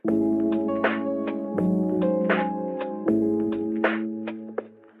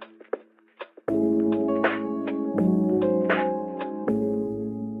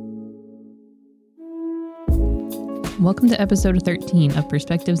Welcome to episode 13 of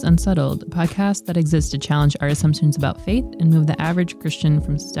Perspectives Unsettled, a podcast that exists to challenge our assumptions about faith and move the average Christian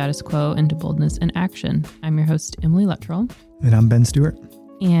from status quo into boldness and action. I'm your host, Emily Luttrell. And I'm Ben Stewart.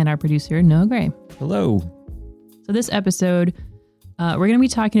 And our producer, Noah Gray. Hello. So this episode, we're going to be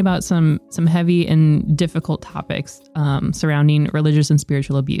talking about some heavy and difficult topics surrounding religious and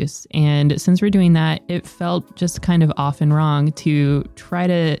spiritual abuse. And since we're doing that, it felt just kind of off and wrong to try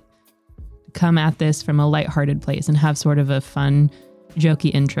to come at this from a lighthearted place and have sort of a fun,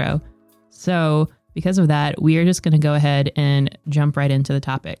 jokey intro. So because of that, we are just going to go ahead and jump right into the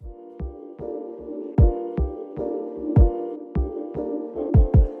topic.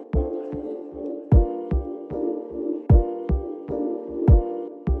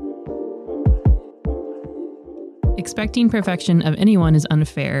 Expecting perfection of anyone is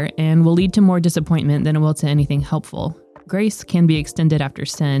unfair and will lead to more disappointment than it will to anything helpful. Grace can be extended after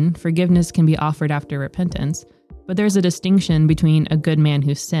sin, forgiveness can be offered after repentance, but there's a distinction between a good man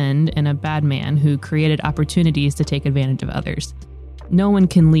who sinned and a bad man who created opportunities to take advantage of others. No one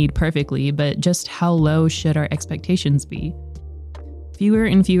can lead perfectly, but just how low should our expectations be? Fewer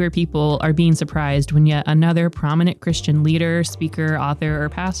and fewer people are being surprised when yet another prominent Christian leader, speaker, author, or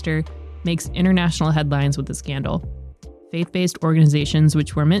pastor makes international headlines with a scandal. Faith-based organizations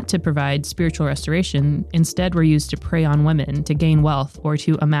which were meant to provide spiritual restoration instead were used to prey on women, to gain wealth, or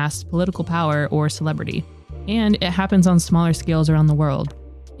to amass political power or celebrity. And it happens on smaller scales around the world,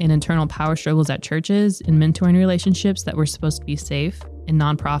 in internal power struggles at churches, in mentoring relationships that were supposed to be safe, in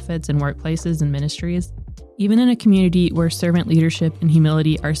nonprofits and workplaces and ministries. Even in a community where servant leadership and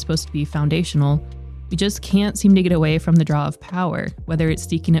humility are supposed to be foundational, we just can't seem to get away from the draw of power, whether it's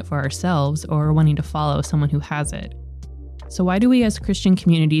seeking it for ourselves or wanting to follow someone who has it. So why do we as Christian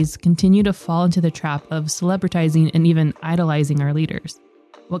communities continue to fall into the trap of celebritizing and even idolizing our leaders?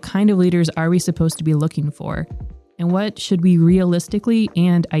 What kind of leaders are we supposed to be looking for? And what should we realistically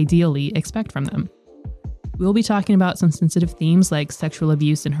and ideally expect from them? We'll be talking about some sensitive themes like sexual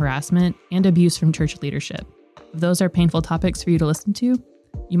abuse and harassment and abuse from church leadership. If those are painful topics for you to listen to,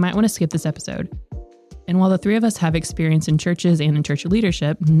 you might want to skip this episode. And while the three of us have experience in churches and in church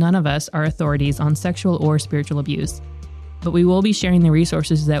leadership, none of us are authorities on sexual or spiritual abuse. But we will be sharing the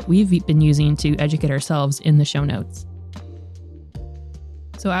resources that we've been using to educate ourselves in the show notes.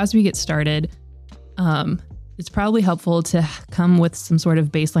 So as we get started, it's probably helpful to come with some sort of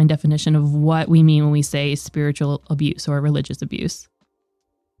baseline definition of what we mean when we say spiritual abuse or religious abuse.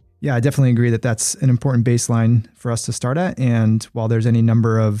 Yeah, I definitely agree that that's an important baseline for us to start at. And while there's any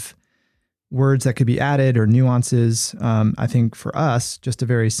number of words that could be added or nuances, I think for us, just a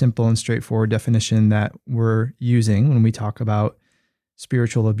very simple and straightforward definition that we're using when we talk about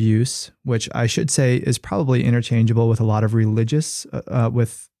spiritual abuse, which I should say is probably interchangeable with a lot of religious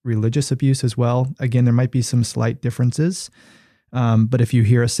abuse as well. Again, there might be some slight differences, but if you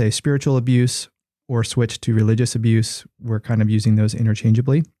hear us say spiritual abuse or switch to religious abuse, we're kind of using those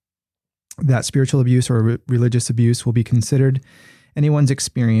interchangeably. That spiritual abuse or religious abuse will be considered anyone's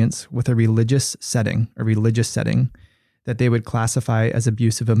experience with a religious setting that they would classify as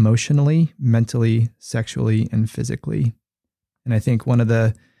abusive emotionally, mentally, sexually, and physically. And I think one of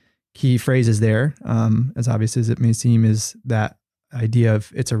the key phrases there, as obvious as it may seem, is that idea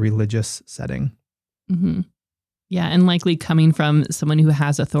of it's a religious setting. Mm-hmm. Yeah, and likely coming from someone who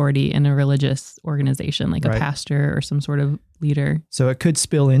has authority in a religious organization, like a pastor or some sort of leader. So it could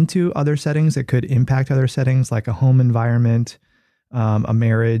spill into other settings. It could impact other settings like a home environment, a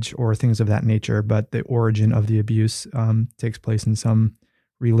marriage, or things of that nature. But the origin of the abuse takes place in some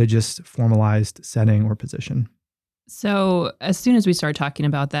religious formalized setting or position. So as soon as we start talking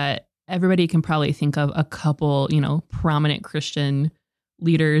about that, everybody can probably think of a couple, prominent Christian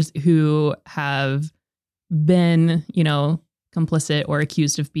leaders who have been, complicit or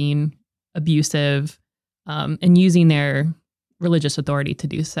accused of being abusive and using their religious authority to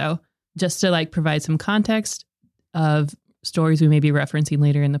do so. Just to provide some context of stories we may be referencing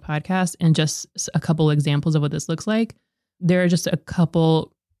later in the podcast and just a couple examples of what this looks like. There are just a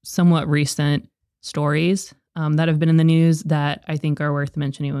couple somewhat recent stories that have been in the news that I think are worth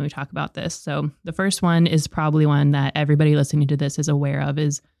mentioning when we talk about this. So the first one is probably one that everybody listening to this is aware of,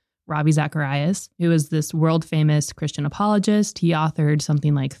 is Ravi Zacharias, who is this world famous Christian apologist. He authored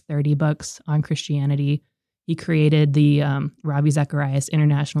something like 30 books on Christianity. He created the Ravi Zacharias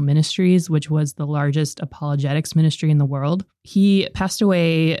International Ministries, which was the largest apologetics ministry in the world. He passed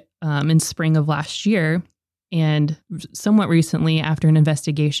away in spring of last year, and somewhat recently, after an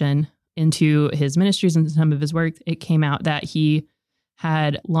investigation into his ministries and some of his work, it came out that he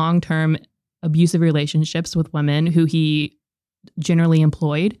had long-term abusive relationships with women who he generally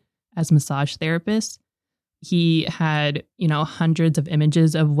employed as massage therapists. He had, hundreds of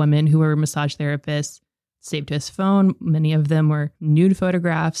images of women who were massage therapists saved to his phone. Many of them were nude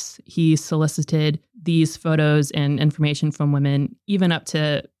photographs. He solicited these photos and information from women even up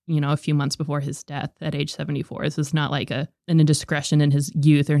to, a few months before his death at age 74. This is not like an indiscretion in his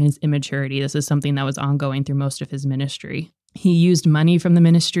youth or in his immaturity. This is something that was ongoing through most of his ministry. He used money from the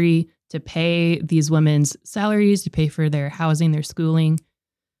ministry to pay these women's salaries, to pay for their housing, their schooling.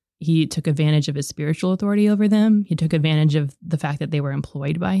 He took advantage of his spiritual authority over them. He took advantage of the fact that they were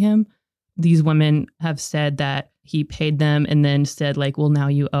employed by him. These women have said that he paid them and then said, well, now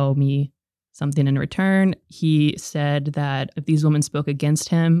you owe me something in return. He said that if these women spoke against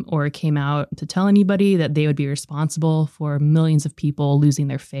him or came out to tell anybody, that they would be responsible for millions of people losing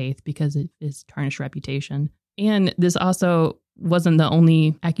their faith because of his tarnished reputation. And this also wasn't the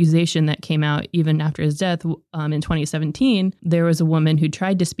only accusation that came out even after his death. In 2017, there was a woman who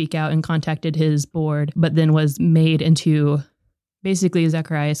tried to speak out and contacted his board, but then was made into, basically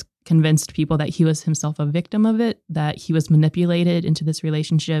Zacharias convinced people that he was himself a victim of it, that he was manipulated into this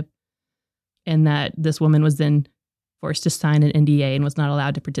relationship, and that this woman was then forced to sign an NDA and was not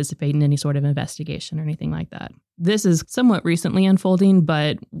allowed to participate in any sort of investigation or anything like that. This is somewhat recently unfolding,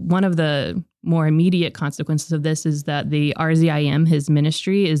 but one of the more immediate consequences of this is that the RZIM, his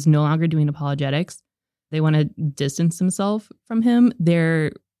ministry, is no longer doing apologetics. They want to distance themselves from him.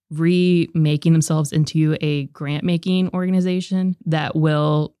 They're remaking themselves into a grant-making organization that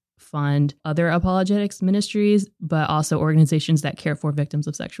will fund other apologetics ministries, but also organizations that care for victims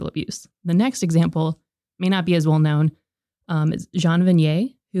of sexual abuse. The next example may not be as well known. Is Jean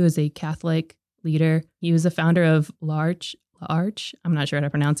Vanier, who is a Catholic leader. He was the founder of L'Arche. I'm not sure how to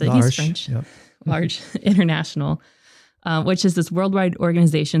pronounce it. He's French. Yep. L'Arche International, which is this worldwide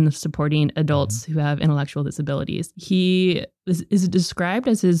organization supporting adults who have intellectual disabilities. He is described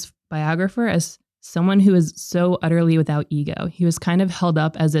as his biographer as someone who is so utterly without ego. He was kind of held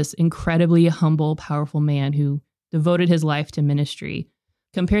up as this incredibly humble, powerful man who devoted his life to ministry.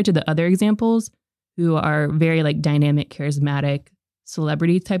 Compared to the other examples, who are very dynamic, charismatic,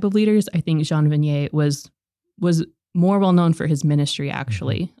 celebrity type of leaders, I think Jean Vanier was more well known for his ministry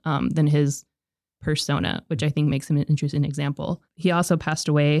actually than his persona, which I think makes him an interesting example. He also passed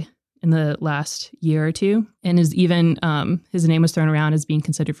away in the last year or two, and is even his name was thrown around as being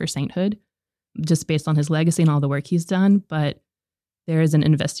considered for sainthood, just based on his legacy and all the work he's done. But there is an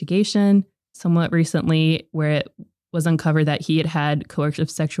investigation somewhat recently where it was uncovered that he had had coercive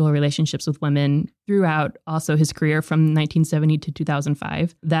sexual relationships with women throughout also his career from 1970 to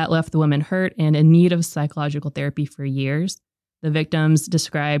 2005. That left the women hurt and in need of psychological therapy for years. The victims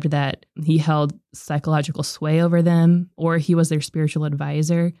described that he held psychological sway over them, or he was their spiritual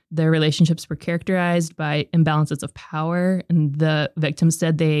advisor. Their relationships were characterized by imbalances of power, and the victims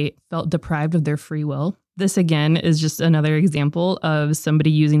said they felt deprived of their free will. This, again, is just another example of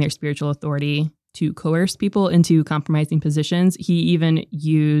somebody using their spiritual authority to coerce people into compromising positions. He even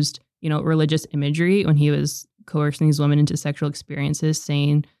used, religious imagery when he was coercing these women into sexual experiences,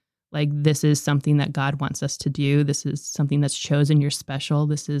 saying, this is something that God wants us to do. This is something that's chosen. You're special.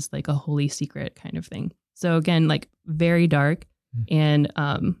 This is a holy secret kind of thing. So again, very dark. And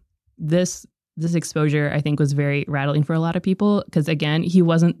this exposure, I think, was very rattling for a lot of people because, again, he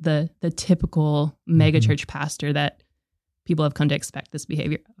wasn't the typical megachurch pastor that people have come to expect this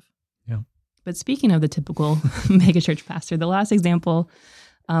behavior of. Yeah. But speaking of the typical megachurch pastor, the last example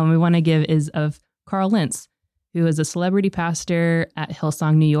we want to give is of Carl Lentz, who is a celebrity pastor at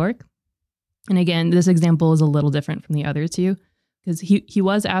Hillsong, New York. And again, this example is a little different from the other two because he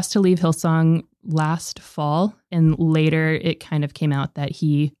was asked to leave Hillsong last fall, and later it kind of came out that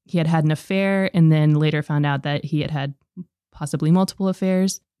he had an affair, and then later found out that he had possibly multiple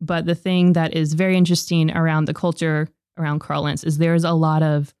affairs. But the thing that is very interesting around the culture around Carl Lentz is there's a lot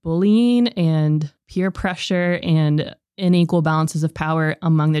of bullying and peer pressure and unequal balances of power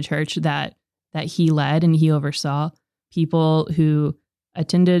among the church that he led and he oversaw. People who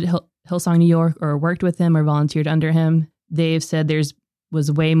attended Hillsong New York or worked with him or volunteered under him, they've said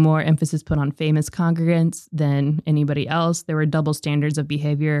was way more emphasis put on famous congregants than anybody else. There were double standards of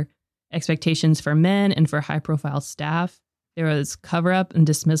behavior, expectations for men and for high-profile staff. There was cover-up and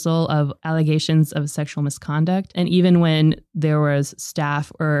dismissal of allegations of sexual misconduct. And even when there was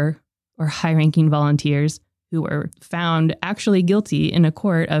staff or high-ranking volunteers who were found actually guilty in a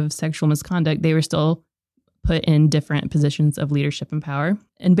court of sexual misconduct, they were still put in different positions of leadership and power.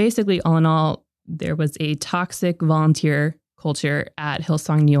 And basically, all in all, there was a toxic volunteer culture at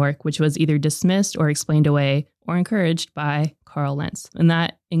Hillsong New York, which was either dismissed or explained away or encouraged by Carl Lentz. And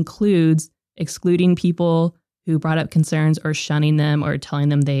that includes excluding people who brought up concerns or shunning them or telling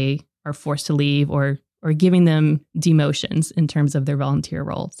them they are forced to leave or or giving them demotions in terms of their volunteer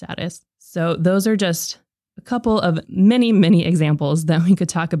role status. So those are just a couple of many, many examples that we could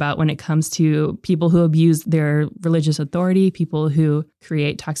talk about when it comes to people who abuse their religious authority, people who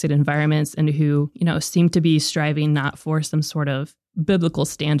create toxic environments, and who, seem to be striving not for some sort of biblical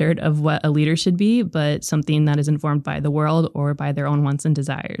standard of what a leader should be, but something that is informed by the world or by their own wants and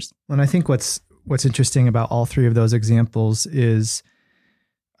desires. And I think what's interesting about all three of those examples is,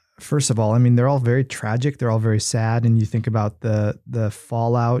 first of all, I mean, they're all very tragic. They're all very sad. And you think about the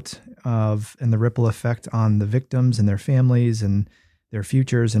fallout of and the ripple effect on the victims and their families and their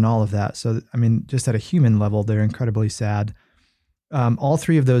futures and all of that. So, I mean, just at a human level, they're incredibly sad. All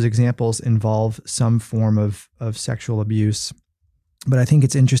three of those examples involve some form of sexual abuse. But I think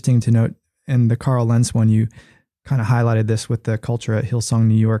it's interesting to note, and the Carl Lentz one, you kind of highlighted this with the culture at Hillsong,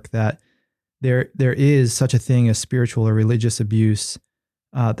 New York, that there is such a thing as spiritual or religious abuse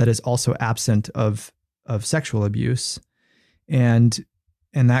that is also absent of sexual abuse. And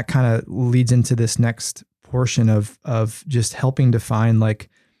that kind of leads into this next portion of just helping define, like,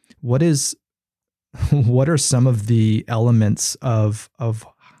 what are some of the elements of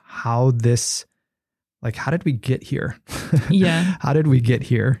how this, like, how did we get here? Yeah. How did we get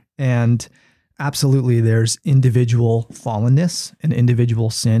here? And absolutely, there's individual fallenness and individual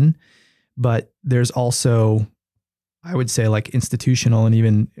sin, but there's also, I would say, like, institutional, and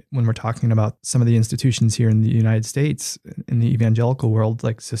even when we're talking about some of the institutions here in the United States, in the evangelical world,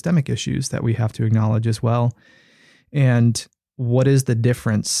 like systemic issues that we have to acknowledge as well. And what is the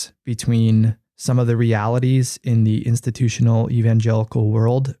difference between some of the realities in the institutional evangelical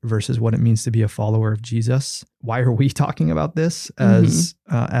world versus what it means to be a follower of Jesus? Why are we talking about this as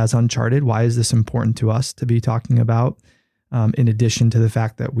Uncharted? Why is this important to us to be talking about? In addition to the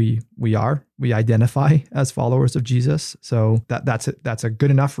fact that we identify as followers of Jesus. So that's a good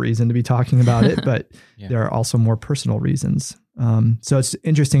enough reason to be talking about it, but Yeah. there are also more personal reasons. So it's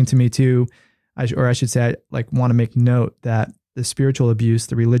interesting to me too, I should say, I want to make note that the spiritual abuse,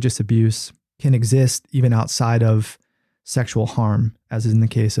 the religious abuse, can exist even outside of sexual harm, as in the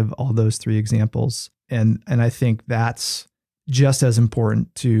case of all those three examples. And I think that's just as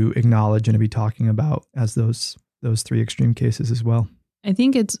important to acknowledge and to be talking about as those three extreme cases as well. I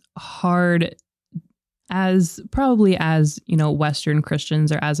think it's hard as Western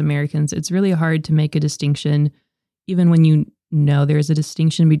Christians or as Americans, it's really hard to make a distinction, even when there's a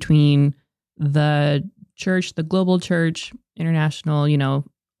distinction between the church, the global church, international,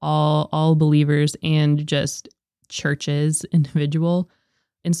 all believers, and just churches, individual.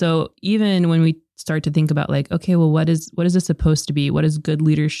 And so even when we start to think about, like, okay, well, what is this supposed to be? What is good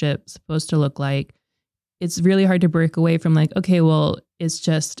leadership supposed to look like? It's really hard to break away from, like, okay, well, it's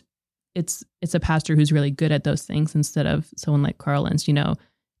a pastor who's really good at those things instead of someone like Carl Lentz.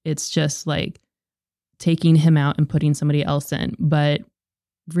 It's just like taking him out and putting somebody else in. But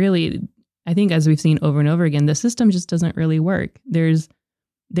really, I think, as we've seen over and over again, the system just doesn't really work. There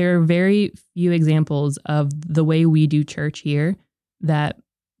are very few examples of the way we do church here that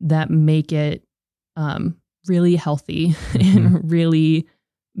make it really healthy and really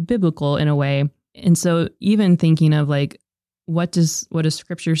biblical in a way. And so even thinking of, like, what does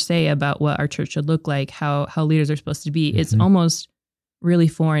scripture say about what our church should look like, how leaders are supposed to be, it's almost really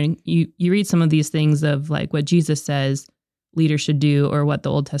foreign. You read some of these things of, like, what Jesus says leaders should do, or what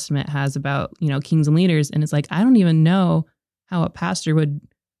the Old Testament has about, kings and leaders. And it's like, I don't even know how a pastor would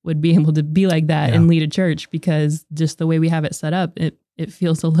be able to be like that and lead a church, because just the way we have it set up, it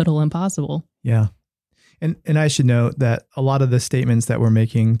feels a little impossible. Yeah. And I should note that a lot of the statements that we're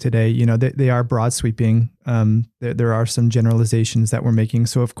making today, they are broad sweeping. There are some generalizations that we're making.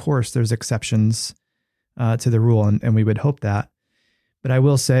 So of course there's exceptions to the rule, and we would hope that. But I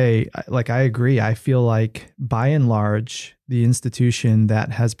will say, like, I agree. I feel like by and large, the institution that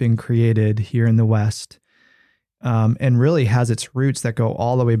has been created here in the West, and really has its roots that go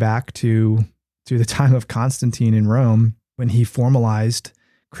all the way back to the time of Constantine in Rome, when he formalized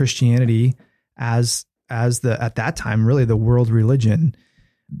Christianity as at that time, really the world religion.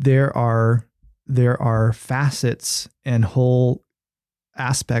 There are facets and whole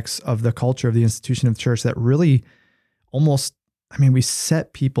aspects of the culture of the institution of the church that really almost, we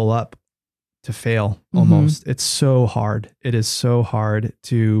set people up to fail almost. It's so hard. It is so hard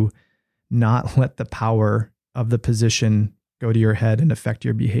to not let the power of the position go to your head and affect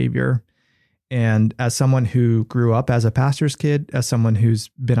your behavior. And as someone who grew up as a pastor's kid, as someone who's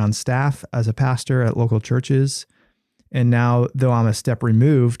been on staff as a pastor at local churches, and now, though I'm a step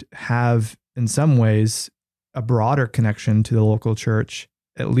removed, have in some ways a broader connection to the local church,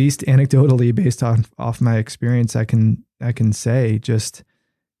 at least anecdotally, based off my experience, I can say just,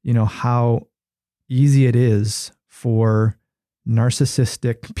 how easy it is for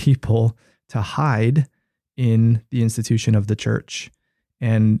narcissistic people to hide in the institution of the church.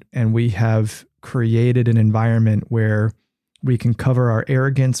 And we have created an environment where we can cover our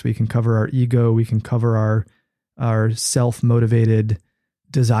arrogance, we can cover our ego, we can cover our self-motivated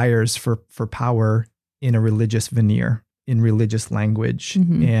desires for power in a religious veneer, in religious language.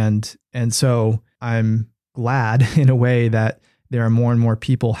 And so I'm glad in a way that there are more and more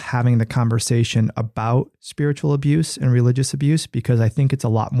people having the conversation about spiritual abuse and religious abuse, because I think it's a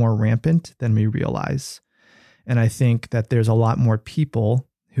lot more rampant than we realize. And I think that there's a lot more people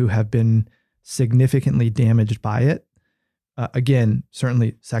who have been significantly damaged by it. Again,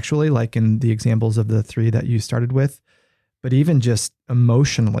 certainly sexually, like in the examples of the 3 that you started with, but even just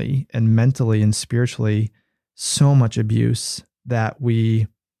emotionally and mentally and spiritually, so much abuse that we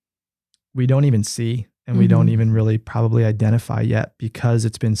don't even see, and we don't even really probably identify yet, because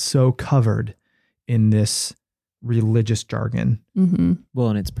it's been so covered in this religious jargon. Well,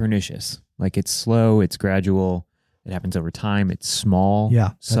 and it's pernicious. Like, it's slow, it's gradual, it happens over time, it's small,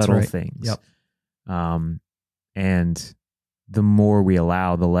 subtle things. And the more we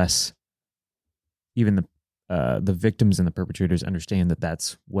allow, the less even the victims and the perpetrators understand that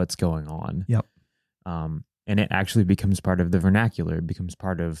that's what's going on. And it actually becomes part of the vernacular. It becomes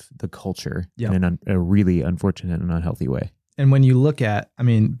part of the culture in a really unfortunate and unhealthy way. And when you look at, I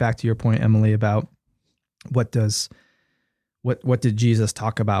mean, back to your point, Emily, about what did Jesus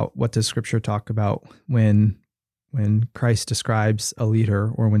talk about? What does Scripture talk about when Christ describes a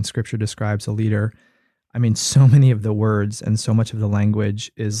leader, or when Scripture describes a leader? I mean, so many of the words and so much of the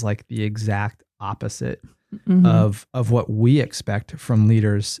language is like the exact opposite of what we expect from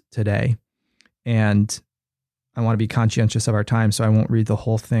leaders today. And I want to be conscientious of our time, so I won't read the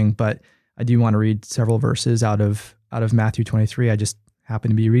whole thing, but I do want to read several verses out of Matthew 23. I just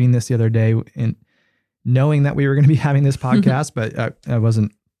happened to be reading this the other day, and knowing that we were going to be having this podcast, but I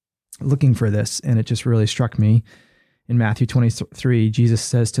wasn't looking for this, and it just really struck me. In Matthew 23, Jesus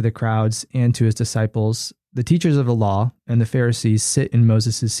says to the crowds and to his disciples, "The teachers of the law and the Pharisees sit in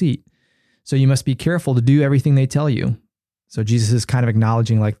Moses' seat. So you must be careful to do everything they tell you." So Jesus is kind of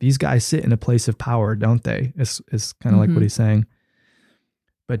acknowledging, like, these guys sit in a place of power, don't they? It's kind of like what he's saying.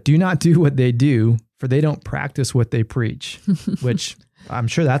 "But do not do what they do, for they don't practice what they preach," which I'm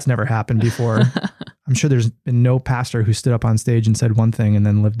sure that's never happened before. I'm sure there's been no pastor who stood up on stage and said one thing and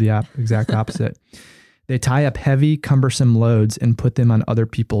then lived the exact opposite. "They tie up heavy, cumbersome loads and put them on other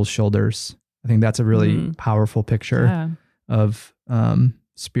people's shoulders." I think that's a really powerful picture of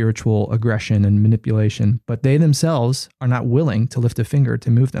spiritual aggression and manipulation. "But they themselves are not willing to lift a finger to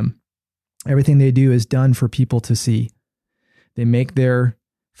move them. Everything they do is done for people to see. They make their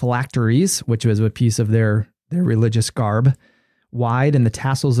phylacteries," which was a piece of their religious garb, "wide and the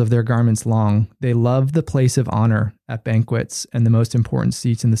tassels of their garments long. They love the place of honor at banquets and the most important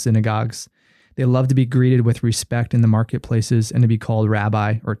seats in the synagogues. They love to be greeted with respect in the marketplaces and to be called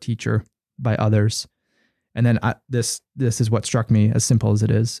rabbi or teacher by others." And then this is what struck me, as simple as it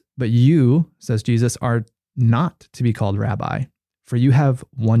is. "But you," says Jesus, "are not to be called rabbi, for you have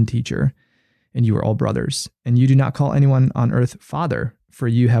one teacher, and you are all brothers. And you do not call anyone on earth father, for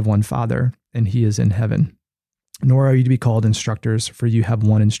you have one Father, and he is in heaven. Nor are you to be called instructors, for you have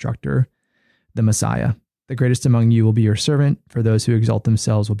one instructor, the Messiah. The greatest among you will be your servant, for those who exalt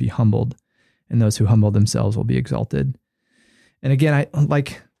themselves will be humbled, and those who humble themselves will be exalted." And again, I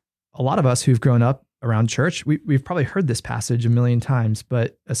like a lot of us who've grown up around church, we've probably heard this passage a million times,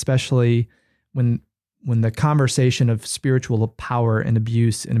 but especially when the conversation of spiritual power and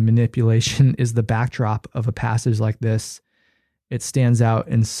abuse and manipulation is the backdrop of a passage like this, it stands out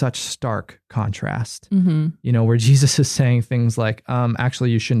in such stark contrast. Where Jesus is saying things like, actually,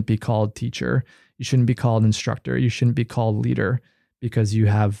 you shouldn't be called teacher. You shouldn't be called instructor. You shouldn't be called leader, because you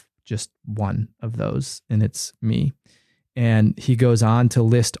have just one of those, and it's me. And he goes on to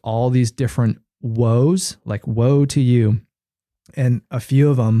list all these different woes, like woe to you. And a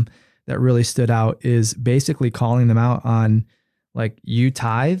few of them that really stood out is basically calling them out on, like, you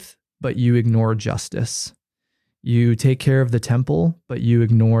tithe, but you ignore justice. You take care of the temple, but you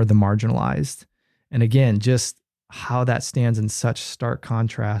ignore the marginalized. And again, just how that stands in such stark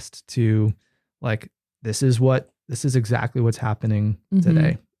contrast to, like, this is exactly what's happening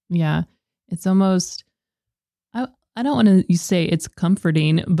today. Yeah. It's almost, I don't want to say it's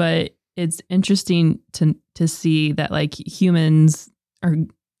comforting, but it's interesting to see that, like, humans are,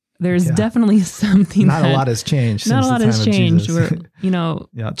 there's definitely something not a lot has changed. Not a lot has changed. Where,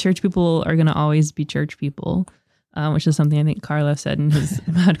 Yep. Church people are going to always be church people, which is something I think Carlo said in his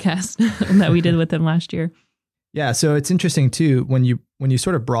podcast that we did with him last year. Yeah. So it's interesting too, when you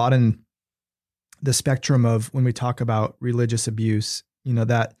sort of broaden the spectrum of when we talk about religious abuse,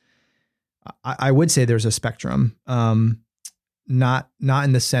 that I would say there's a spectrum, not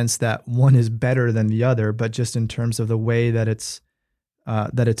in the sense that one is better than the other, but just in terms of the way that it's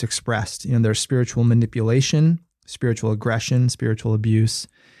expressed. There's spiritual manipulation, spiritual aggression, spiritual abuse.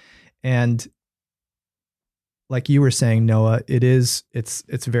 And like you were saying, Noah, it's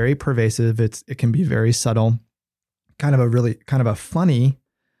very pervasive. It can be very subtle. Kind of a funny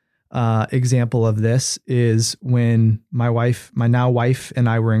example of this is when my now wife and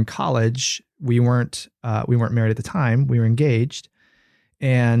I were in college. We weren't married at the time. We were engaged,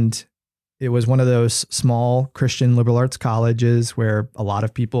 and it was one of those small Christian liberal arts colleges where a lot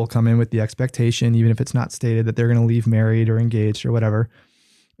of people come in with the expectation, even if it's not stated, that they're going to leave married or engaged or whatever.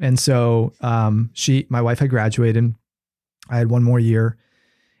 And so my wife had graduated. I had one more year,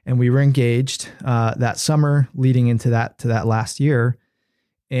 and we were engaged that summer leading into that last year.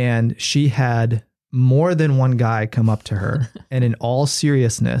 And she had more than one guy come up to her and, in all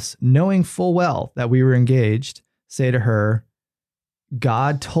seriousness, knowing full well that we were engaged, say to her,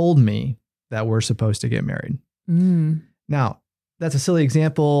 "God told me that we're supposed to get married." Now, that's a silly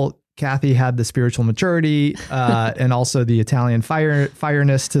example. Kathy had the spiritual maturity and also the Italian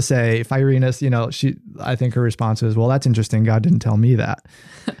fireness to say, I think her response was, "Well, that's interesting. God didn't tell me that."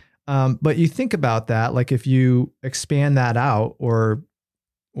 But you think about that, like if you expand that out or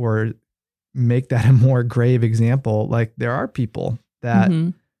make that a more grave example, like there are people that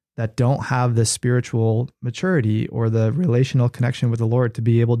don't have the spiritual maturity or the relational connection with the Lord to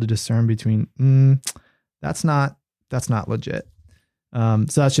be able to discern between, that's not legit.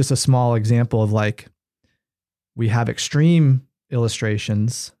 So that's just a small example of, like, we have extreme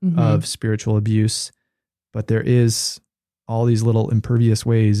illustrations of spiritual abuse, but there is all these little impervious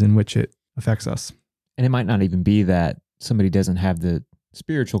ways in which it affects us. And it might not even be that somebody doesn't have the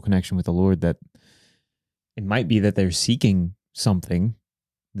spiritual connection with the Lord, that it might be that they're seeking something.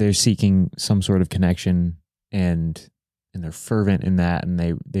 They're seeking some sort of connection, and they're fervent in that, and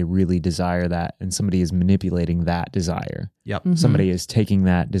they really desire that, and somebody is manipulating that desire. Yep. Somebody is taking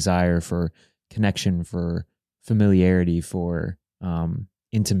that desire for connection, for familiarity, for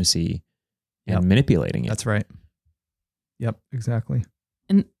intimacy, and manipulating it. That's right. Yep, exactly.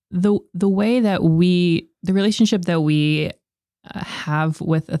 And the way that the relationship that we have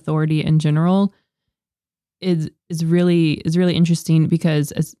with authority in general is really interesting,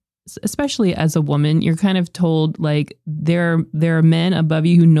 because especially as a woman, you're kind of told, like, there are men above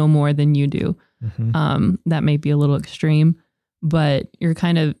you who know more than you do. That may be a little extreme, but you're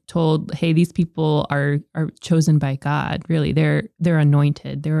kind of told, hey, these people are chosen by God. Really, they're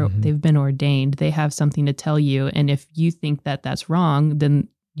anointed. They've been ordained. They have something to tell you, and if you think that that's wrong, then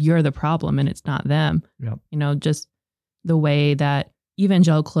you're the problem, and it's not them. Yep. Just the way that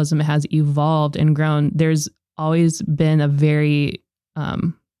evangelicalism has evolved and grown, there's always been a very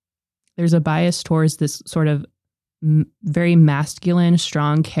there's a bias towards this sort of very masculine,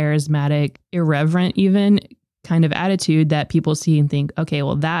 strong, charismatic, irreverent even kind of attitude that people see and think, okay,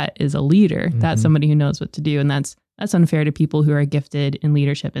 well, that is a leader. That's somebody who knows what to do. And that's unfair to people who are gifted in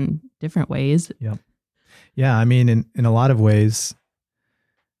leadership in different ways. Yep. Yeah. I mean, in a lot of ways,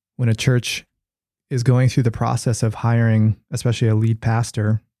 when a church is going through the process of hiring, especially a lead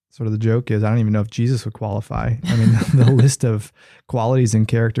pastor, sort of the joke is, I don't even know if Jesus would qualify. I mean, the list of qualities and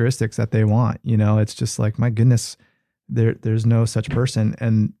characteristics that they want, it's just like, my goodness, there's no such person.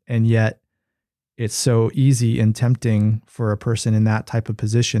 And yet it's so easy and tempting for a person in that type of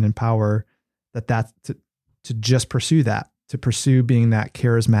position and power to just pursue that, to pursue being that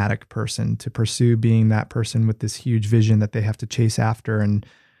charismatic person, to pursue being that person with this huge vision that they have to chase after and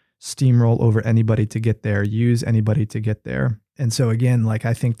steamroll over anybody to get there, use anybody to get there. And so again, like,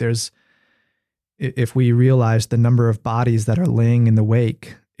 I think if we realize the number of bodies that are laying in the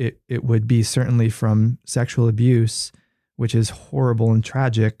wake, it would be certainly from sexual abuse, which is horrible and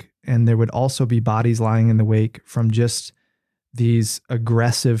tragic. And there would also be bodies lying in the wake from just these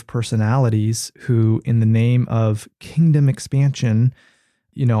aggressive personalities who, in the name of kingdom expansion,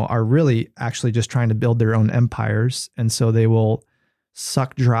 are really actually just trying to build their own empires. And so they will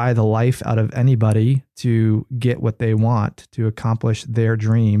suck dry the life out of anybody to get what they want, to accomplish their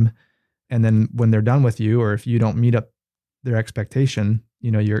dream. And then when they're done with you, or if you don't meet up their expectation,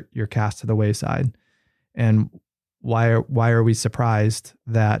 you're cast to the wayside. And why are we surprised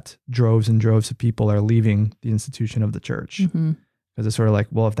that droves and droves of people are leaving the institution of the church? Because it's sort of like,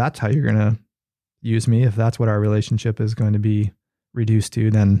 well, if that's how you're going to use me, if that's what our relationship is going to be reduced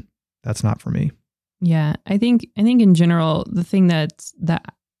to, then that's not for me. Yeah, I think in general, the thing that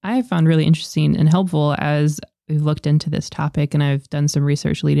I found really interesting and helpful as we've looked into this topic, and I've done some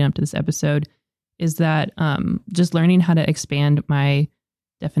research leading up to this episode, is that just learning how to expand my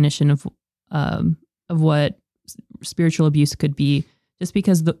definition of what spiritual abuse could be, just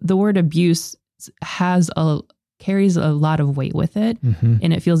because the word abuse carries a lot of weight with it,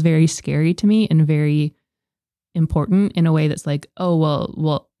 and it feels very scary to me and very important in a way that's like, oh,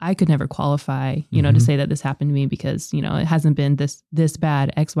 well, I could never qualify, to say that this happened to me because, it hasn't been this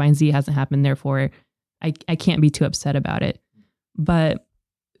bad. X, Y, and Z hasn't happened. Therefore, I can't be too upset about it. But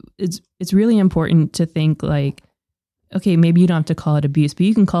it's really important to think like, okay, maybe you don't have to call it abuse, but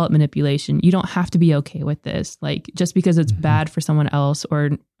you can call it manipulation. You don't have to be okay with this. Like, just because it's bad for someone else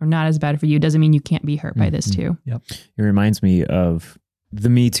or not as bad for you doesn't mean you can't be hurt by this too. Yep. It reminds me of the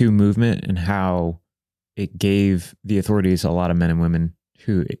Me Too movement and how it gave the authorities, a lot of men and women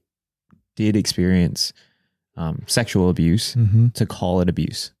who did experience sexual abuse, to call it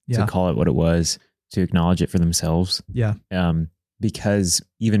abuse, to call it what it was, to acknowledge it for themselves. Yeah. Because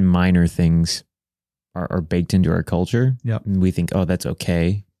even minor things are baked into our culture. Yep. And we think, oh, that's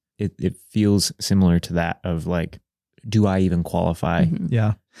okay. It feels similar to that of like, do I even qualify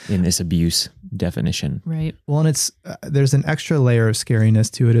in this abuse definition? Right. Well, and it's there's an extra layer of scariness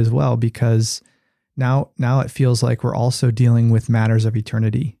to it as well, because now it feels like we're also dealing with matters of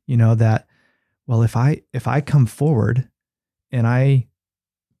eternity, that, well, if I come forward and I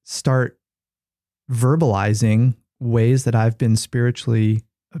start verbalizing ways that I've been spiritually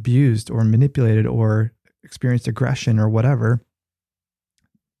abused or manipulated or experienced aggression or whatever,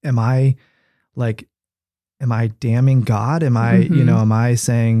 am I damning God? Am I, am I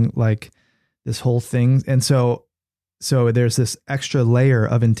saying like this whole thing? And so there's this extra layer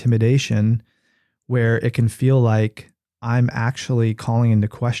of intimidation where it can feel like I'm actually calling into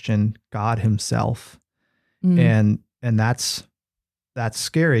question God himself. And that's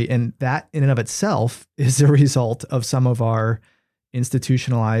scary. And that in and of itself is a result of some of our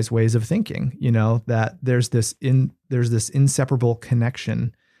institutionalized ways of thinking, that there's this inseparable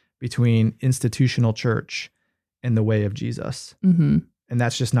connection between institutional church and the way of Jesus. And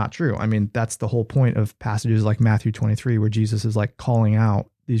that's just not true. I mean, that's the whole point of passages like Matthew 23, where Jesus is like calling out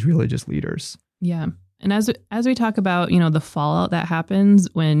these religious leaders. Yeah. And as we talk about, the fallout that happens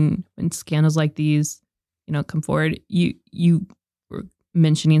when scandals like these, come forward, you were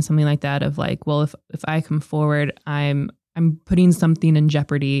mentioning something like that of like, well, if I come forward, I'm putting something in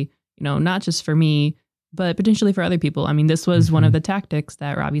jeopardy, not just for me, but potentially for other people. I mean, this was one of the tactics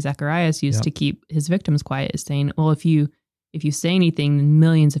that Ravi Zacharias used to keep his victims quiet, is saying, well, if you say anything, then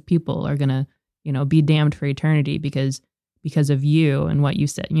millions of people are going to, be damned for eternity because of you and what you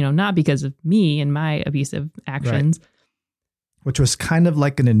said, not because of me and my abusive actions. Right. Which was kind of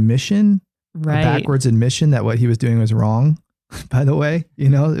like an admission, a backwards admission that what he was doing was wrong. By the way,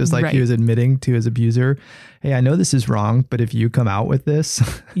 it was like he was admitting to his abuser, hey, I know this is wrong, but if you come out with this,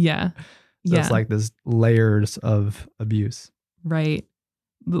 it's like this layers of abuse. Right.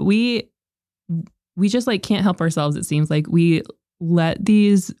 But we just like can't help ourselves. It seems like we let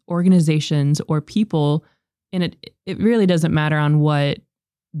these organizations or people, and it really doesn't matter on what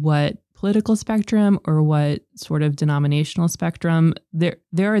political spectrum or what sort of denominational spectrum, there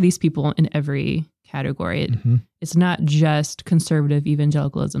are these people in every category. It's not just conservative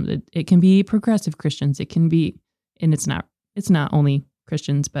evangelicalism. It can be progressive Christians. It can be, and it's not only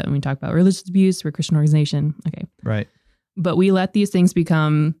Christians, but when we talk about religious abuse, we're a Christian organization. Okay. Right. But we let these things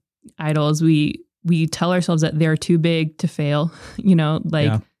become idols. We tell ourselves that they're too big to fail,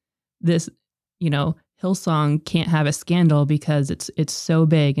 this, Hillsong can't have a scandal because it's so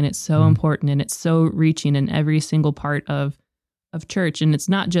big and it's so important and it's so reaching in every single part of church. And it's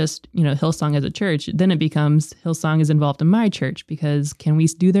not just, Hillsong as a church. Then it becomes Hillsong is involved in my church because can we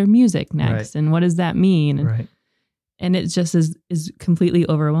do their music next? Right. And what does that mean? And it just is completely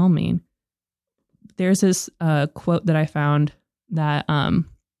overwhelming. There's this quote that I found that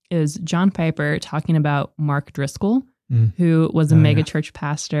is John Piper talking about Mark Driscoll, who was a mega church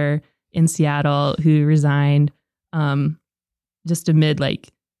pastor in Seattle who resigned just amid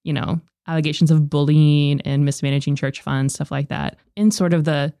allegations of bullying and mismanaging church funds, stuff like that. In sort of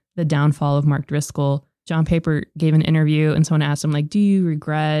the downfall of Mark Driscoll, John Piper gave an interview and someone asked him, like, do you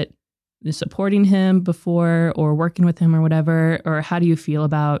regret supporting him before or working with him or whatever? Or how do you feel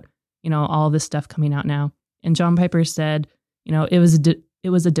about, all this stuff coming out now? And John Piper said, it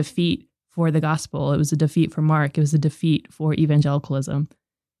was a defeat for the gospel. It was a defeat for Mark. It was a defeat for evangelicalism.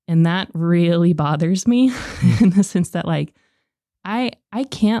 And that really bothers me in the sense that I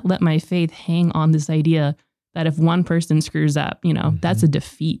can't let my faith hang on this idea that if one person screws up, that's a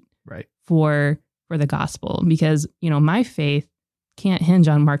defeat for the gospel, because, my faith can't hinge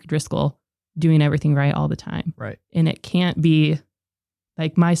on Mark Driscoll doing everything right all the time. Right. And it can't be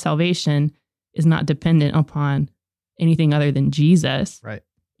like my salvation is not dependent upon anything other than Jesus. Right.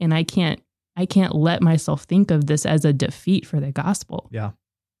 And I can't let myself think of this as a defeat for the gospel. Yeah.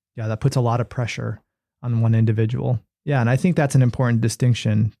 Yeah. That puts a lot of pressure on one individual. Yeah. And I think that's an important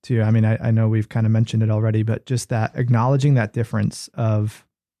distinction too. I mean, I know we've kind of mentioned it already, but just that acknowledging that difference of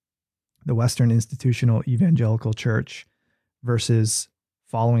the Western institutional evangelical church versus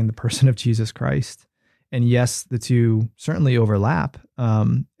following the person of Jesus Christ. And yes, the two certainly overlap.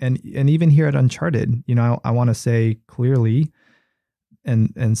 And even here at Uncharted, I want to say clearly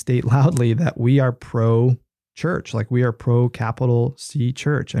and state loudly that we are pro church, like we are pro capital C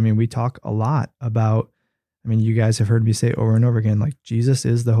church. I mean, we talk a lot about, you guys have heard me say over and over again, like Jesus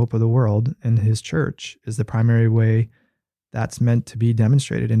is the hope of the world and his church is the primary way that's meant to be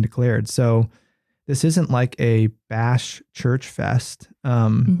demonstrated and declared. So this isn't like a bash church fest.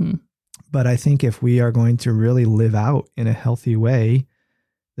 But I think if we are going to really live out in a healthy way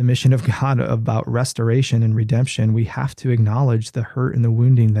the mission of God about restoration and redemption, we have to acknowledge the hurt and the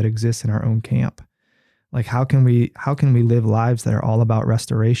wounding that exists in our own camp. Like how can we live lives that are all about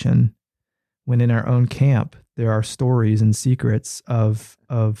restoration when in our own camp there are stories and secrets of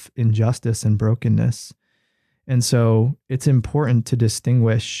injustice and brokenness? And so it's important to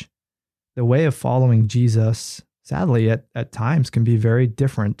distinguish the way of following Jesus, sadly, at times can be very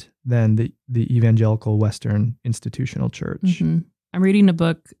different than the evangelical Western institutional church. Mm-hmm. I'm reading a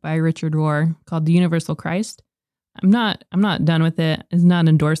book by Richard Rohr called The Universal Christ. I'm not done with it. It's not an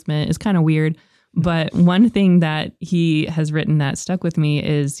endorsement. It's kind of weird. But one thing that he has written that stuck with me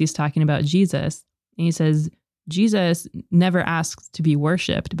is he's talking about Jesus. And he says, Jesus never asks to be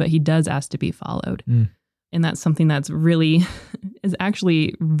worshiped, but he does ask to be followed. And that's something that's really is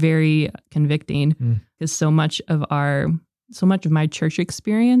actually very convicting because so much of my church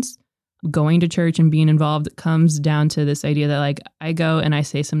experience, going to church and being involved, comes down to this idea that like I go and I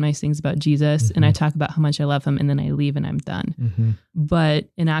say some nice things about Jesus and I talk about how much I love him and then I leave and I'm done. But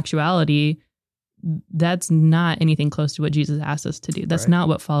in actuality, that's not anything close to what Jesus asked us to do. That's not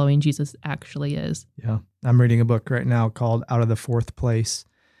what following Jesus actually is. Yeah. I'm reading a book right now called Out of the Fourth Place.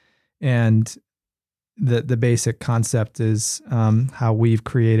 And the basic concept is how we've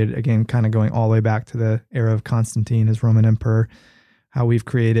created, again, kind of going all the way back to the era of Constantine as Roman emperor, how we've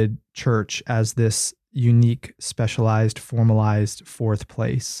created church as this unique, specialized, formalized fourth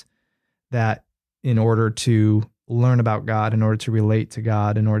place that in order to learn about God, in order to relate to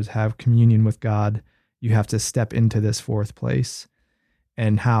God, in order to have communion with God, you have to step into this fourth place.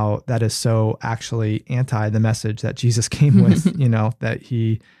 And how that is so actually anti the message that Jesus came with, that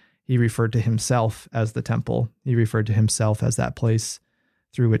he referred to himself as the temple. He referred to himself as that place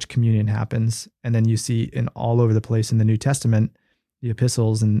through which communion happens. And then you see in all over the place in the New Testament, the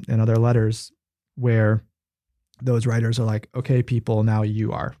epistles and other letters where those writers are like, okay, people, now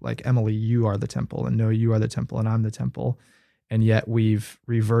you are like, Emily, you are the temple, and no, you are the temple and I'm the temple. And yet we've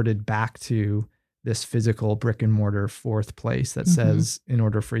reverted back to this physical brick and mortar fourth place that says, in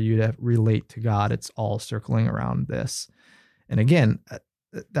order for you to relate to God, it's all circling around this. And again,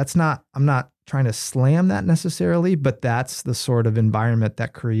 I'm not trying to slam that necessarily, but that's the sort of environment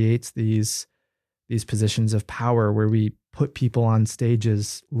that creates these positions of power where we put people on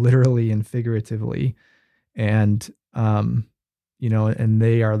stages literally and figuratively. And, and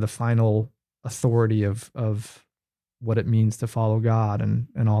they are the final authority of what it means to follow God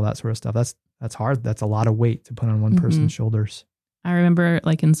and all that sort of stuff. That's hard. That's a lot of weight to put on one person's shoulders. I remember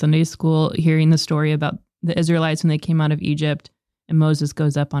like in Sunday school, hearing the story about the Israelites when they came out of Egypt. And Moses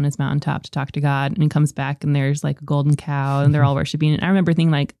goes up on his mountaintop to talk to God, and he comes back and there's like a golden cow and they're all worshiping. And I remember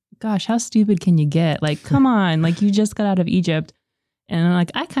thinking like, gosh, how stupid can you get? Like, come on, like you just got out of Egypt. And I'm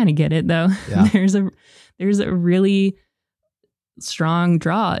like, I kind of get it though. Yeah. There's a really strong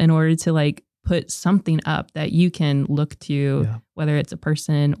draw in order to like put something up that you can look to, whether it's a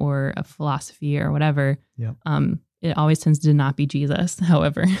person or a philosophy or whatever. Yeah. It always tends to not be Jesus.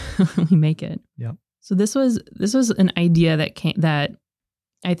 However, we make it. Yeah. So this was an idea that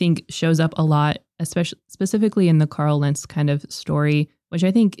I think shows up a lot, especially specifically in the Carl Lentz kind of story, which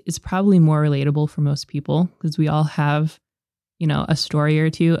I think is probably more relatable for most people because we all have, a story or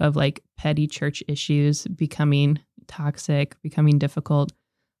two of like petty church issues becoming toxic, becoming difficult.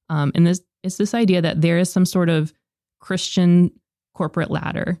 And it's this idea that there is some sort of Christian corporate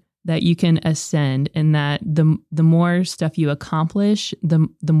ladder that you can ascend, and that the more stuff you accomplish, the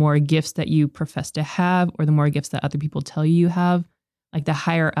more gifts that you profess to have, or the more gifts that other people tell you have, like the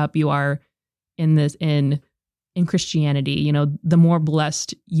higher up you are in Christianity, the more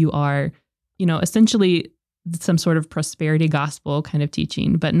blessed you are, essentially some sort of prosperity gospel kind of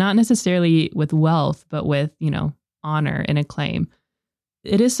teaching, but not necessarily with wealth, but with, honor and acclaim.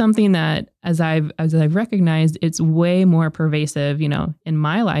 it is something that as I've recognized, it's way more pervasive, in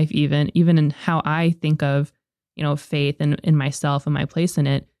my life, even in how I think of, faith and in myself and my place in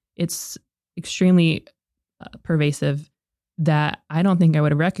it. It's extremely pervasive that I don't think I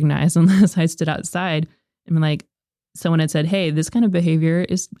would have recognized unless I stood outside and like someone had said, hey, this kind of behavior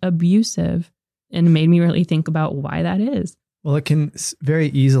is abusive, and made me really think about why that is. Well, it can very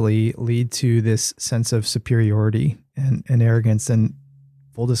easily lead to this sense of superiority and arrogance. And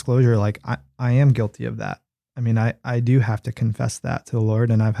full disclosure, like I am guilty of that. I mean, I do have to confess that to the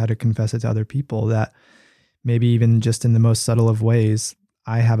Lord, and I've had to confess it to other people that maybe even just in the most subtle of ways,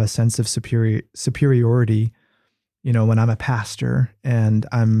 I have a sense of superiority, when I'm a pastor and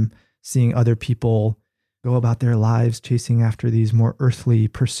I'm seeing other people go about their lives chasing after these more earthly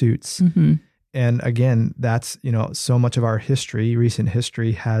pursuits. Mm-hmm. And again, that's, so much of our history, recent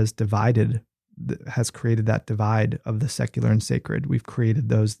history has created that divide of the secular and sacred. We've created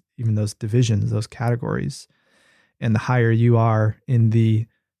those divisions, those categories. And the higher you are in the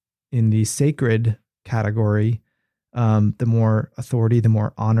sacred category, the more authority, the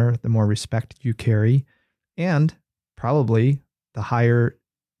more honor, the more respect you carry. And probably the higher,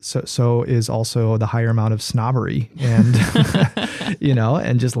 so is also the higher amount of snobbery and,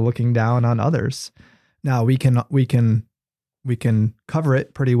 and just looking down on others. Now we can cover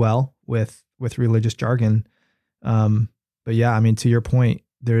it pretty well with religious jargon. But yeah, I mean, to your point,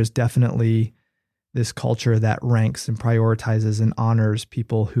 there's definitely this culture that ranks and prioritizes and honors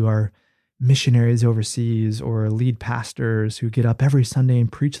people who are missionaries overseas or lead pastors who get up every Sunday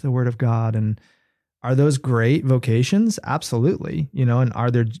and preach the word of God. And are those great vocations? Absolutely. And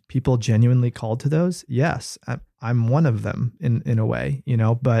are there people genuinely called to those? Yes. I'm one of them in a way,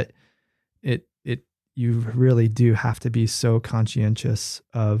 but you really do have to be so conscientious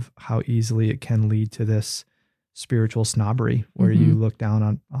of how easily it can lead to this spiritual snobbery where you look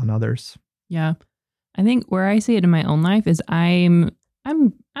down on others. Yeah. I think where I see it in my own life is I'm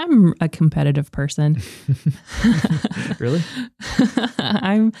a competitive person. Really?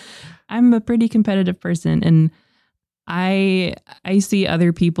 I'm a pretty competitive person, and I see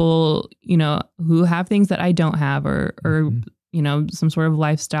other people, who have things that I don't have or some sort of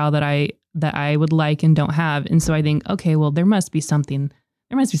lifestyle that I would like and don't have. And so I think, okay, well, there must be something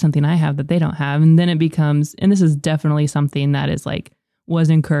I have that they don't have. And then it becomes, and this is definitely something that is like, was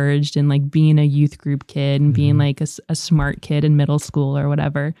encouraged in like being a youth group kid and being like a smart kid in middle school or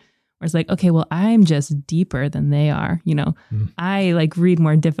whatever. Where it's like, okay, well, I'm just deeper than they are. I like read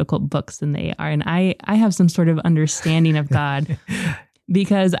more difficult books than they are. And I have some sort of understanding of God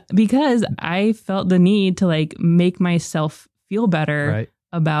because I felt the need to like make myself feel better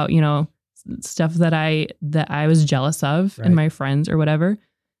about, stuff that I was jealous of in my friends or whatever.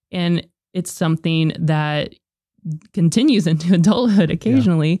 And it's something that continues into adulthood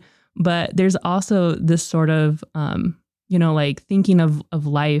occasionally, but there's also this sort of, like thinking of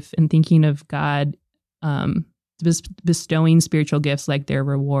life and thinking of God, bestowing spiritual gifts like their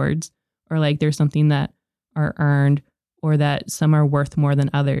rewards, or like there's something that are earned or that some are worth more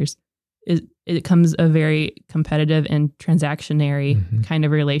than others. It becomes a very competitive and transactionary kind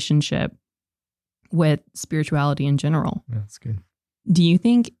of relationship with spirituality in general. That's good. Do you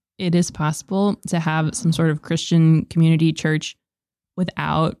think it is possible to have some sort of Christian community church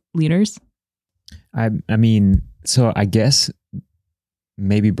without leaders? I mean, so I guess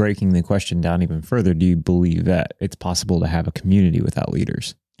maybe breaking the question down even further, do you believe that it's possible to have a community without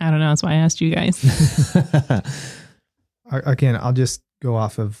leaders? I don't know. That's why I asked you guys. Again, I'll just go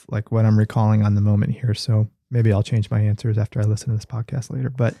off of like what I'm recalling on the moment here. So maybe I'll change my answers after I listen to this podcast later.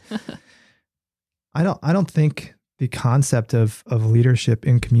 But I don't think the concept of leadership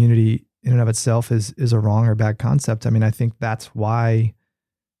in community in and of itself is a wrong or bad concept. I mean, I think that's why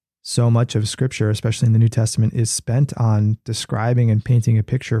so much of Scripture, especially in the New Testament, is spent on describing and painting a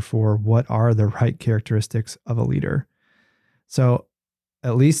picture for what are the right characteristics of a leader. So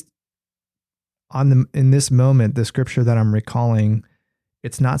at least in this moment, the Scripture that I'm recalling,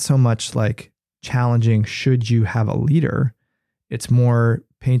 it's not so much like challenging, should you have a leader? It's more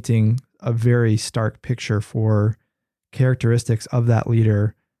painting a very stark picture for characteristics of that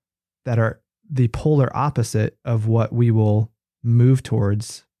leader that are the polar opposite of what we will move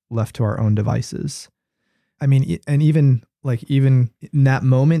towards left to our own devices. I mean, and even in that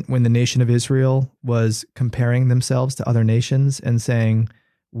moment when the nation of Israel was comparing themselves to other nations and saying,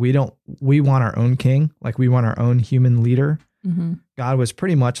 we want our own king, like we want our own human leader. Mm-hmm. God was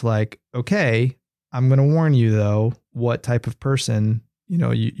pretty much like, okay, I'm going to warn you though, what type of person,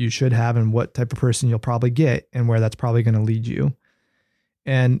 you should have and what type of person you'll probably get and where that's probably going to lead you.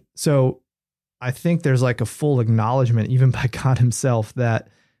 And so I think there's like a full acknowledgement, even by God himself, that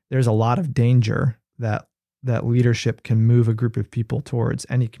there's a lot of danger that leadership can move a group of people towards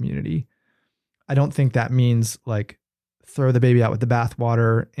any community. I don't think that means like throw the baby out with the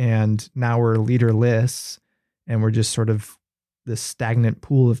bathwater and now we're leaderless and we're just sort of this stagnant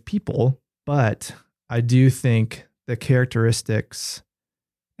pool of people. But I do think the characteristics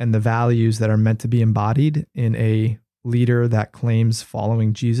and the values that are meant to be embodied in a leader that claims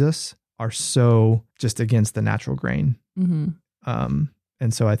following Jesus are so just against the natural grain. Mm-hmm.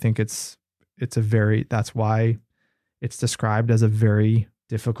 And so I think that's why it's described as a very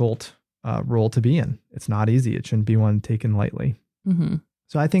difficult role to be in. It's not easy. It shouldn't be one taken lightly. Mm-hmm.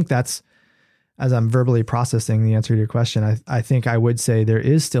 So I think that's, as I'm verbally processing the answer to your question, I think I would say there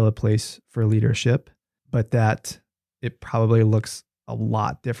is still a place for leadership, but that it probably looks a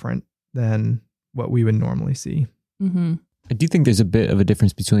lot different than what we would normally see. Mm-hmm. I do think there's a bit of a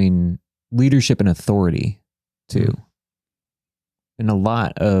difference between leadership and authority too. Mm-hmm. And a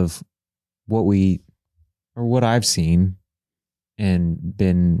lot of what I've seen and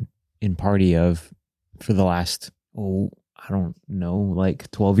been in party of for the last, I don't know, like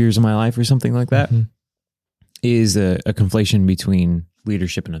 12 years of my life or something like that, mm-hmm. is a conflation between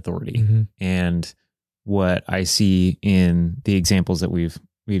leadership and authority. Mm-hmm. And what I see in the examples that we've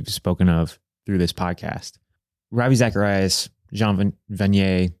spoken of through this podcast, Ravi Zacharias, Jean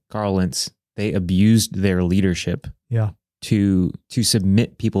Vanier, Carl Lentz, they abused their leadership to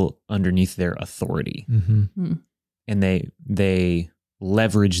submit people underneath their authority. Mm-hmm. Mm-hmm. And they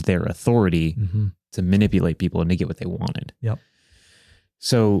leveraged their authority mm-hmm. to manipulate people and to get what they wanted. Yep.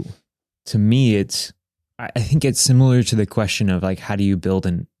 So to me, I think it's similar to the question of like, how do you build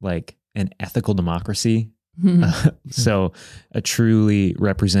an ethical democracy? Mm-hmm. So a truly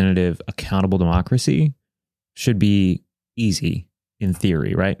representative, accountable democracy should be easy in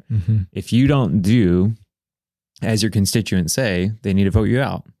theory, right? Mm-hmm. If you don't do as your constituents say, they need to vote you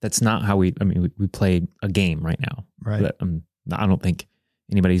out. That's not how we play a game right now. Right. But, I don't think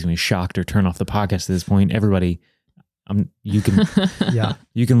anybody's going to be shocked or turn off the podcast at this point. Everybody, you can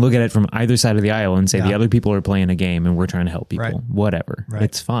you can look at it from either side of the aisle and say the other people are playing a game and we're trying to help people. Right. Whatever. Right.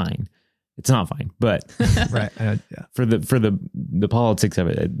 It's fine. It's not fine, but right. For the politics of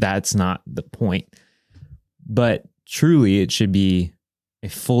it, that's not the point. But truly, it should be a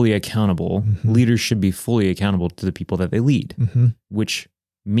fully accountable, mm-hmm. leaders should be fully accountable to the people that they lead, mm-hmm. which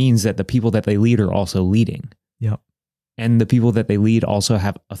means that the people that they lead are also leading. Yep. And the people that they lead also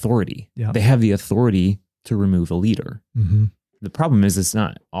have authority. Yep. They have the authority to remove a leader. Mm-hmm. The problem is it's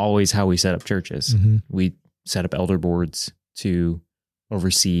not always how we set up churches. Mm-hmm. We set up elder boards to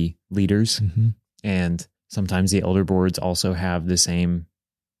oversee leaders. Mm-hmm. And sometimes the elder boards also have the same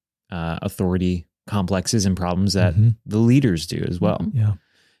authority complexes and problems that mm-hmm. the leaders do as well. Yeah.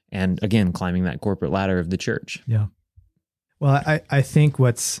 And again, climbing that corporate ladder of the church. Yeah. Well, I think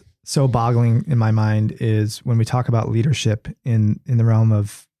what's so boggling in my mind is when we talk about leadership in the realm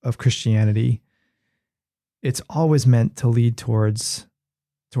of Christianity, it's always meant to lead towards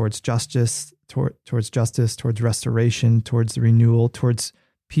justice, towards restoration, towards the renewal, towards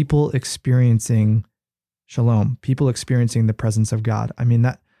people experiencing shalom, people experiencing the presence of God. I mean,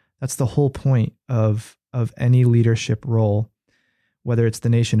 that's the whole point of any leadership role, whether it's the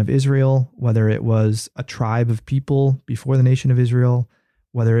nation of Israel, whether it was a tribe of people before the nation of Israel,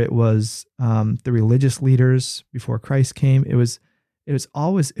 whether it was the religious leaders before Christ came. It's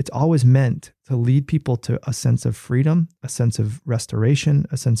always meant to lead people to a sense of freedom, a sense of restoration,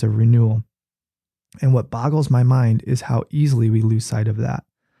 a sense of renewal. And what boggles my mind is how easily we lose sight of that,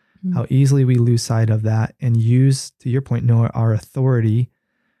 mm-hmm. how easily we lose sight of that and use, to your point, Noah, our authority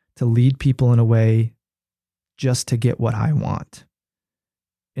to lead people in a way just to get what I want,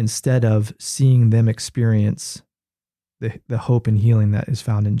 instead of seeing them experience the hope and healing that is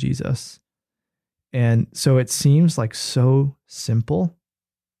found in Jesus. And so it seems like so simple,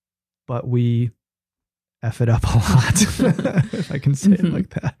 but we F it up a lot, if I can say mm-hmm. it like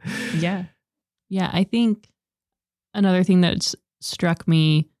that. Yeah. Yeah. I think another thing that's struck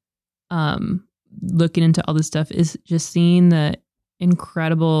me looking into all this stuff is just seeing the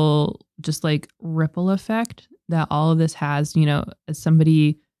incredible just like ripple effect that all of this has, as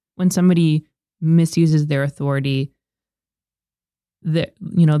when somebody misuses their authority,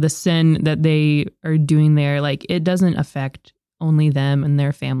 the sin that they are doing there, like it doesn't affect only them and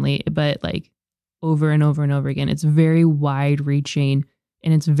their family, but like over and over and over again, it's very wide reaching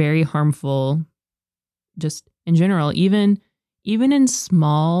and it's very harmful just in general, even in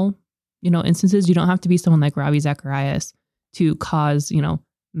small, instances. You don't have to be someone like Ravi Zacharias to cause,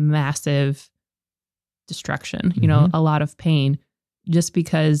 massive destruction, mm-hmm. A lot of pain, just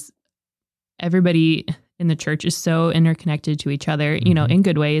because everybody in the church is so interconnected to each other, you know, in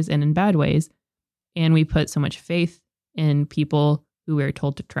good ways and in bad ways. And we put so much faith in people who we're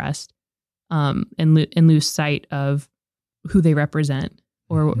told to trust, and lose sight of who they represent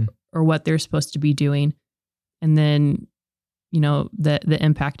or what they're supposed to be doing. And then, you know, the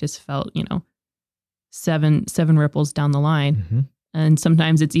impact is felt, you know, seven ripples down the line. And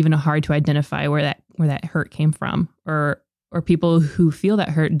sometimes it's even hard to identify where that hurt came from, or people who feel that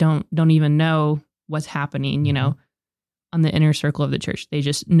hurt don't even know what's happening, you know, on the inner circle of the church. They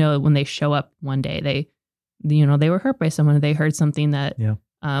just know when they show up one day, they were hurt by someone, they heard something that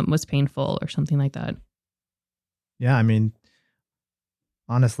was painful or something like that. Yeah. I mean,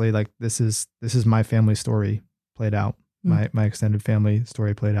 honestly, like this is my family story played out, my extended family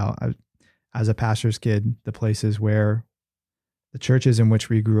story played out. As a pastor's kid, the places where the churches in which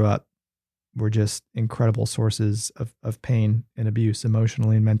we grew up were just incredible sources of pain and abuse,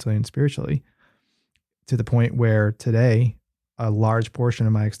 emotionally and mentally and spiritually, to the point where today, a large portion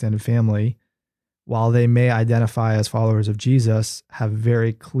of my extended family, while they may identify as followers of Jesus, have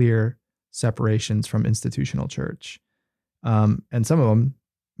very clear separations from institutional church. And some of them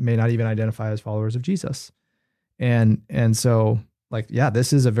may not even identify as followers of Jesus. And so, like, yeah,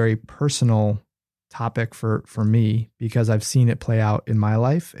 this is a very personal topic for me, because I've seen it play out in my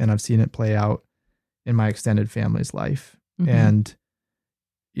life and I've seen it play out in my extended family's life. And,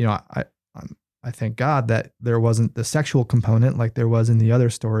 you know, I thank God that there wasn't the sexual component like there was in the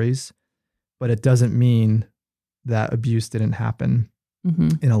other stories, but it doesn't mean that abuse didn't happen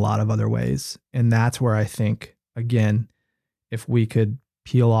in a lot of other ways. And that's where I think, again, if we could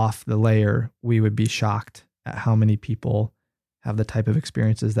peel off the layer, we would be shocked at how many people have the type of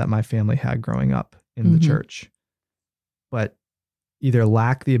experiences that my family had growing up in the church, but either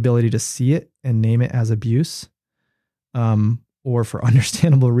lack the ability to see it and name it as abuse, or for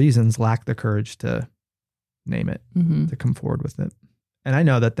understandable reasons, lack the courage to name it, to come forward with it. And I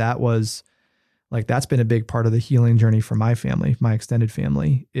know that was like, that's been a big part of the healing journey for my family, my extended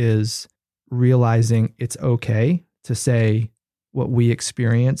family, is realizing it's okay to say what we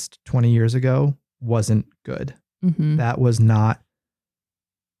experienced 20 years ago wasn't good. That was not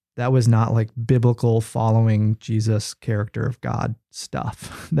like biblical following Jesus character of God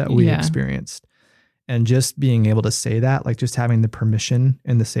stuff that we experienced. And just being able to say that, like just having the permission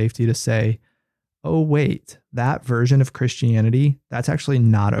and the safety to say, oh, wait, that version of Christianity, that's actually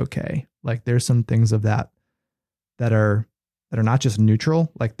not okay. Like there's some things of that are not just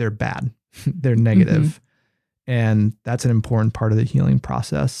neutral, like they're bad, they're negative. And that's an important part of the healing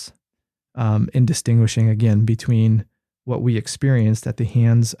process, in distinguishing again between what we experienced at the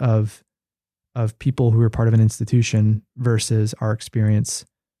hands of people who were part of an institution versus our experience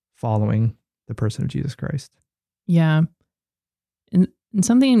following the person of Jesus Christ. Yeah. And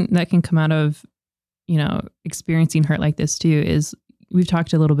something that can come out of, you know, experiencing hurt like this too, is we've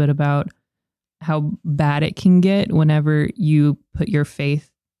talked a little bit about how bad it can get whenever you put your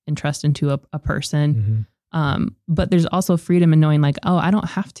faith and trust into a person. But there's also freedom in knowing like, oh, I don't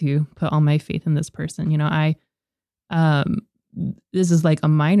have to put all my faith in this person. You know, this is like a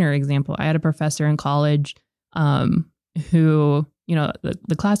minor example. I had a professor in college, who, you know,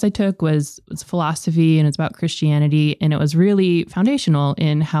 the class I took was philosophy, and it's about Christianity. And it was really foundational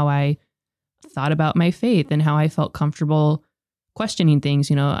in how I thought about my faith and how I felt comfortable questioning things.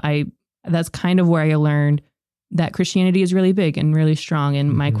 You know, that's kind of where I learned that Christianity is really big and really strong,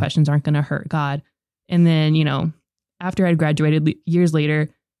 and my questions aren't going to hurt God. And then, you know, after I'd graduated years later,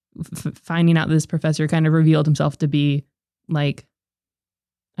 finding out this professor kind of revealed himself to be like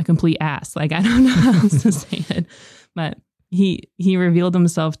a complete ass. Like, I don't know how else to say it, but he revealed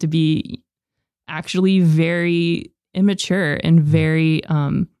himself to be actually very immature and very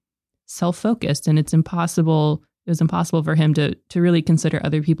self-focused. And it was impossible for him to really consider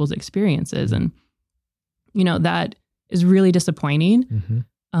other people's experiences. And, you know, that is really disappointing.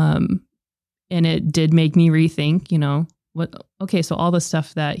 And it did make me rethink, you know, so all the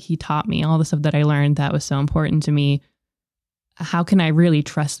stuff that he taught me, all the stuff that I learned that was so important to me, how can I really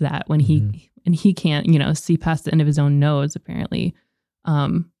trust that when he can't, you know, see past the end of his own nose, apparently.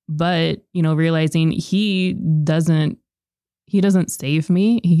 But, you know, realizing he doesn't save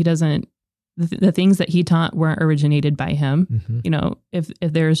me. He doesn't, the things that he taught weren't originated by him. You know, if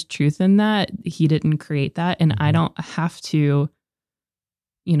there's truth in that, he didn't create that. And I don't have to,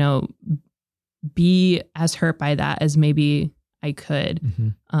 you know, be as hurt by that as maybe I could.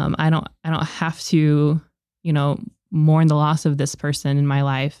 I don't have to, you know, mourn the loss of this person in my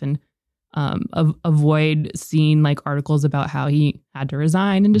life and avoid seeing like articles about how he had to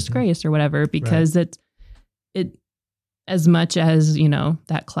resign in disgrace or whatever, because as much as,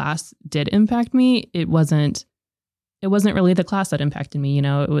 that class did impact me, it wasn't really the class that impacted me.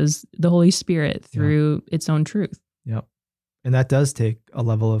 It was the Holy Spirit through its own truth. Yep. And that does take a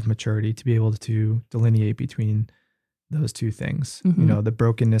level of maturity to be able to delineate between those two things. Mm-hmm.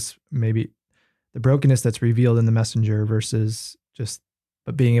 The brokenness that's revealed in the messenger versus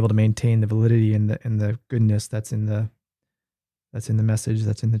but being able to maintain the validity and the goodness that's in the message,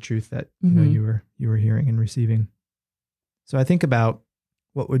 that's in the truth that you were hearing and receiving. So I think about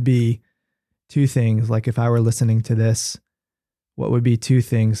what would be two things, like if I were listening to this, what would be two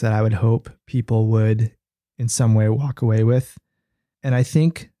things that I would hope people would in some way walk away with. And I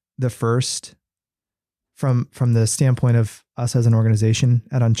think the first, from the standpoint of us as an organization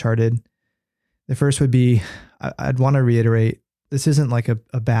at Uncharted, the first would be, I'd want to reiterate, this isn't like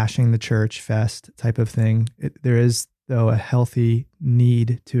a bashing the church fest type of thing. There is, though, a healthy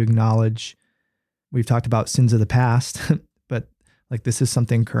need to acknowledge, we've talked about sins of the past, but like this is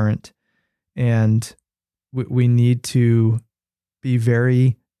something current. And we need to be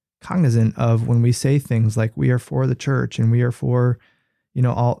very cognizant of when we say things like we are for the church and we are for,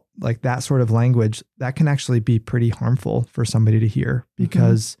 all like that sort of language, that can actually be pretty harmful for somebody to hear,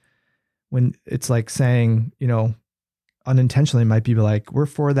 because when it's like saying, unintentionally might be like, we're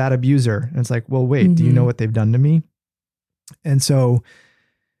for that abuser. And it's like, well, wait, do you know what they've done to me? And so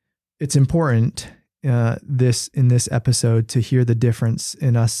it's important in this episode to hear the difference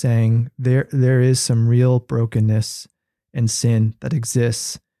in us saying there is some real brokenness and sin that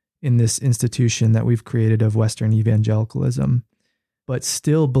exists in this institution that we've created of Western evangelicalism, but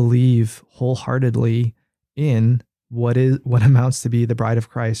still believe wholeheartedly in what amounts to be the bride of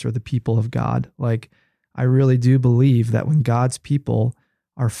Christ or the people of God. Like, I really do believe that when God's people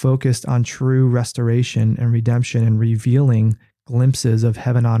are focused on true restoration and redemption and revealing glimpses of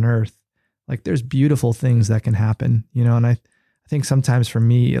heaven on earth, like there's beautiful things that can happen, and I think sometimes for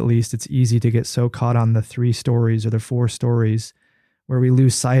me, at least, it's easy to get so caught on the 3 stories or the 4 stories where we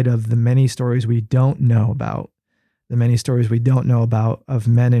lose sight of the many stories we don't know about, of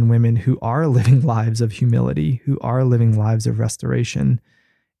men and women who are living lives of humility, who are living lives of restoration.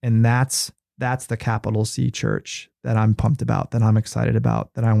 And that's the capital C church that I'm pumped about, that I'm excited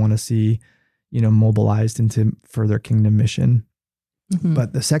about, that I want to see, mobilized into further kingdom mission. Mm-hmm.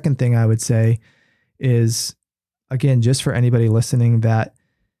 But the second thing I would say is, again, just for anybody listening, that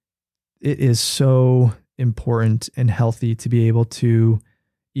it is so important and healthy to be able to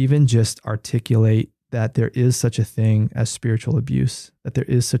even just articulate that there is such a thing as spiritual abuse, that there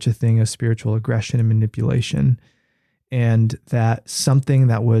is such a thing as spiritual aggression and manipulation, and that something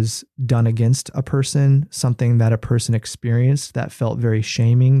that was done against a person, something that a person experienced that felt very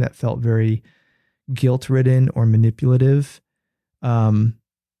shaming, that felt very guilt-ridden or manipulative,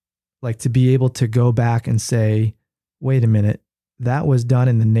 like to be able to go back and say, wait a minute, that was done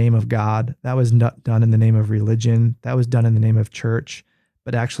in the name of God. That was not done in the name of religion. That was done in the name of church.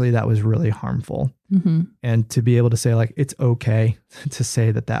 But actually that was really harmful. Mm-hmm. And to be able to say, like, it's okay to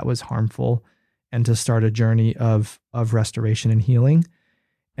say that was harmful, and to start a journey of restoration and healing.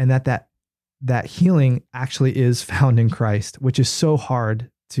 And that healing actually is found in Christ, which is so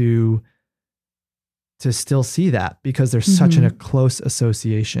hard to still see that, because there's such a close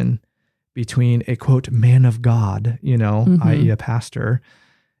association between a, quote, man of God, i.e. a pastor,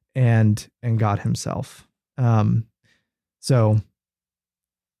 and God himself. So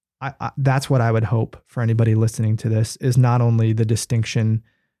that's what I would hope for anybody listening to this, is not only the distinction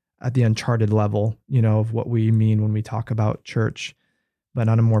at the Uncharted level, of what we mean when we talk about church, but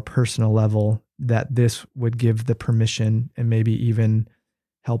on a more personal level, that this would give the permission and maybe even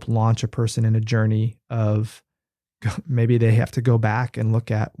help launch a person in a journey of, maybe they have to go back and look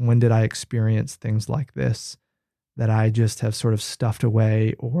at, when did I experience things like this that I just have sort of stuffed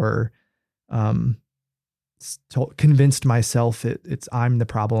away, or convinced myself it's I'm the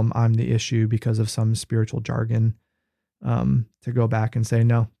problem, I'm the issue because of some spiritual jargon, to go back and say,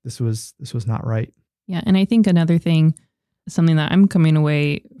 no, this was not right. Yeah. And I think another thing, something that I'm coming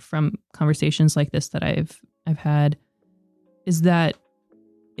away from conversations like this that I've had, is that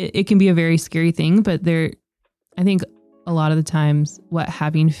it can be a very scary thing, but I think a lot of the times what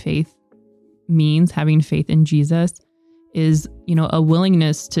having faith means, having faith in Jesus, is, a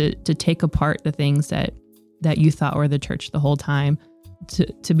willingness to take apart the things that you thought were the church the whole time,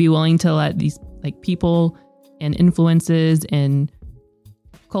 to be willing to let these, like, people and influences and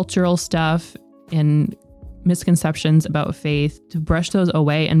cultural stuff and misconceptions about faith, to brush those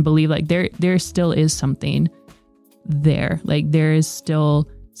away and believe, like, there still is something there. Like, there is still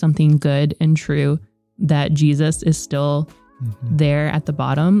something good and true, that Jesus is still there at the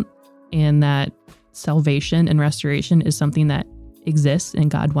bottom, and that salvation and restoration is something that exists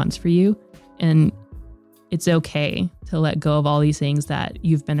and God wants for you. And it's okay to let go of all these things that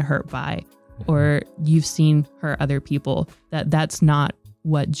you've been hurt by or you've seen hurt other people. That's not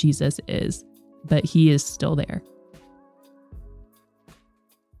what Jesus is, but he is still there.